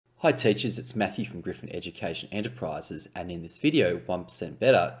Hi teachers, it's Matthew from Griffin Education Enterprises, and in this video, 1%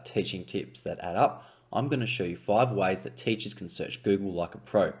 Better, teaching tips that add up, I'm going to show you 5 ways that teachers can search Google like a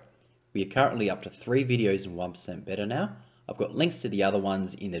pro. We are currently up to 3 videos in 1% Better now. I've got links to the other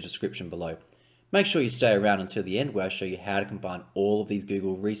ones in the description below. Make sure you stay around until the end where I show you how to combine all of these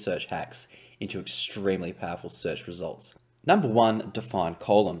Google research hacks into extremely powerful search results. Number 1, define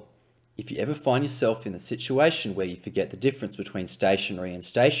colon. If you ever find yourself in the situation where you forget the difference between stationary and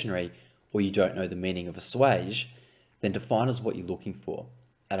stationary, or you don't know the meaning of assuage, then define is what you're looking for.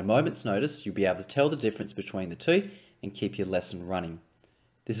 At a moment's notice, you'll be able to tell the difference between the two and keep your lesson running.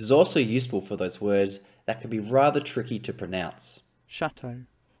 This is also useful for those words that can be rather tricky to pronounce. Chateau,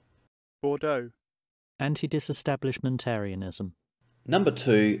 Bordeaux, anti-disestablishmentarianism. Number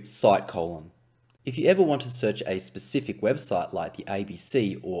 2, cite colon. If you ever want to search a specific website like the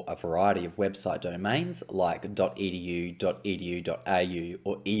ABC or a variety of website domains like .edu, .edu.au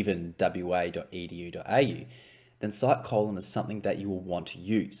or even wa.edu.au, then cite colon is something that you will want to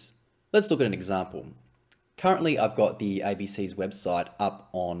use. Let's look at an example. Currently I've got the ABC's website up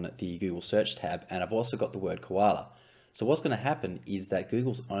on the Google search tab, and I've also got the word koala. So what's going to happen is that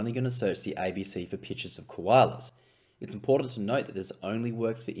Google's only going to search the ABC for pictures of koalas. It's important to note that this only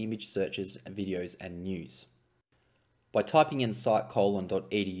works for image searches, videos, and news. By typing in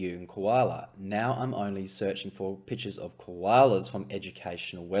site:.edu and koala, now I'm only searching for pictures of koalas from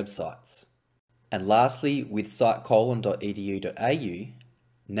educational websites. And lastly, with site:.edu.au,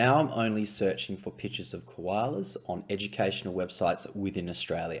 now I'm only searching for pictures of koalas on educational websites within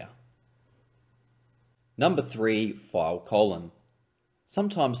Australia. Number 3, file colon.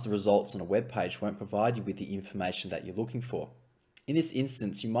 Sometimes the results on a web page won't provide you with the information that you're looking for. In this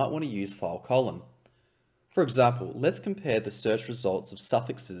instance, you might want to use file colon. For example, let's compare the search results of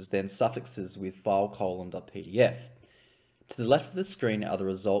suffixes then suffixes with file colon.pdf. To the left of the screen are the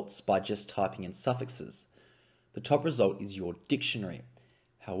results by just typing in suffixes. The top result is your dictionary.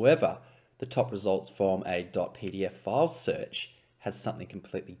 However, the top results from a .pdf file search has something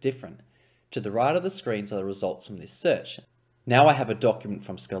completely different. To the right of the screens are the results from this search. Now I have a document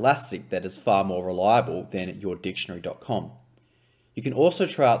from Scholastic that is far more reliable than yourdictionary.com. You can also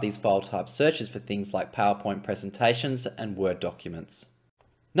try out these file type searches for things like PowerPoint presentations and Word documents.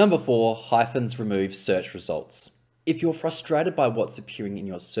 Number 4, hyphens remove search results. If you're frustrated by what's appearing in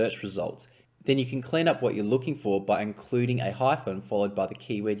your search results, then you can clean up what you're looking for by including a hyphen followed by the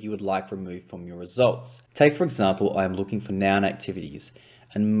keyword you would like removed from your results. Take for example, I am looking for noun activities,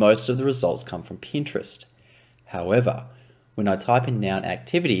 and most of the results come from Pinterest. However, when I type in noun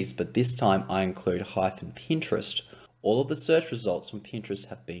activities, but this time I include hyphen Pinterest, all of the search results from Pinterest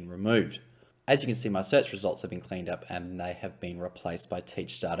have been removed. As you can see, my search results have been cleaned up and they have been replaced by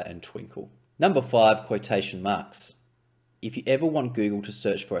TeachStarter and Twinkle. Number 5, quotation marks. If you ever want Google to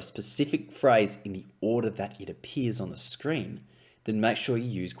search for a specific phrase in the order that it appears on the screen, then make sure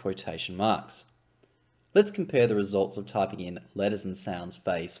you use quotation marks. Let's compare the results of typing in letters and sounds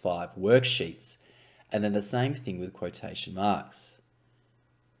phase 5 worksheets, and then the same thing with quotation marks.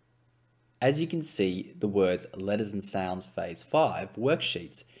 As you can see, the words letters and sounds phase 5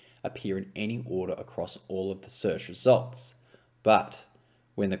 worksheets appear in any order across all of the search results. But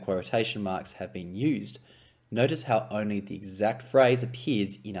when the quotation marks have been used, notice how only the exact phrase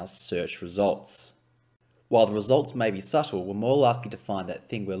appears in our search results. While the results may be subtle, we're more likely to find that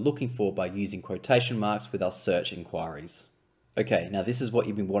thing we're looking for by using quotation marks with our search inquiries. Okay, now this is what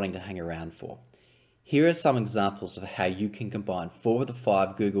you've been wanting to hang around for. Here are some examples of how you can combine 4 of the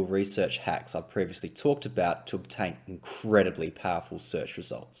 5 Google research hacks I've previously talked about to obtain incredibly powerful search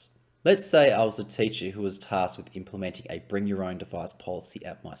results. Let's say I was a teacher who was tasked with implementing a bring your own device policy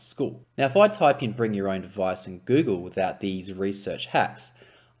at my school. Now if I type in bring your own device in Google without these research hacks,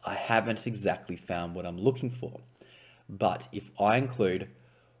 I haven't exactly found what I'm looking for. But if I include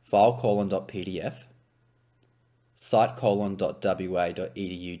file:.pdf,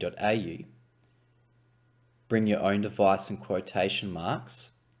 site:.wa.edu.au, bring your own device in quotation marks,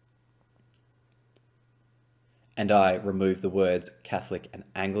 and I remove the words Catholic and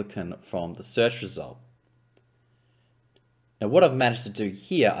Anglican from the search result. Now what I've managed to do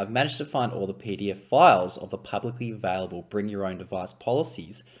here, I've managed to find all the PDF files of the publicly available bring your own device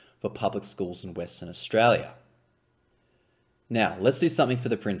policies for public schools in Western Australia. Now let's do something for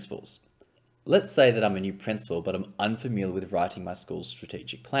the principals. Let's say that I'm a new principal but I'm unfamiliar with writing my school's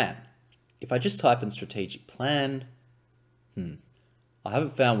strategic plan. If I just type in strategic plan, I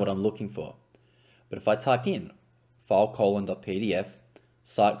haven't found what I'm looking for. But if I type in file:.pdf,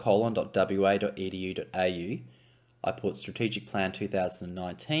 site:.wa.edu.au, I put strategic plan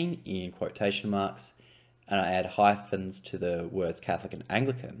 2019 in quotation marks, and I add hyphens to the words Catholic and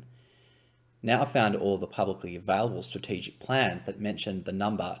Anglican, now I found all of the publicly available strategic plans that mention the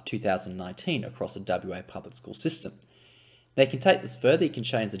number 2019 across the WA public school system. Now you can take this further, you can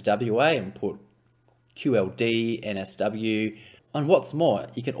change the WA and put QLD, NSW, and what's more,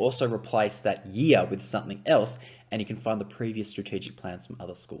 you can also replace that year with something else and you can find the previous strategic plans from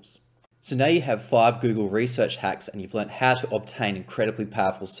other schools. So now you have 5 Google research hacks and you've learned how to obtain incredibly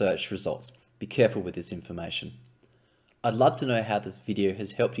powerful search results. Be careful with this information. I'd love to know how this video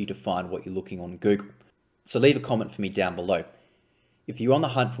has helped you to find what you're looking on Google. So leave a comment for me down below. If you're on the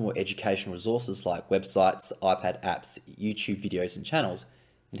hunt for more educational resources like websites, iPad apps, YouTube videos and channels,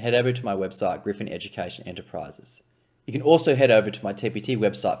 then head over to my website, Griffin Education Enterprises. You can also head over to my TPT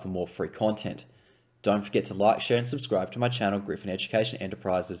website for more free content. Don't forget to like, share and subscribe to my channel, Griffin Education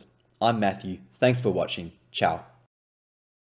Enterprises. I'm Matthew. Thanks for watching. Ciao.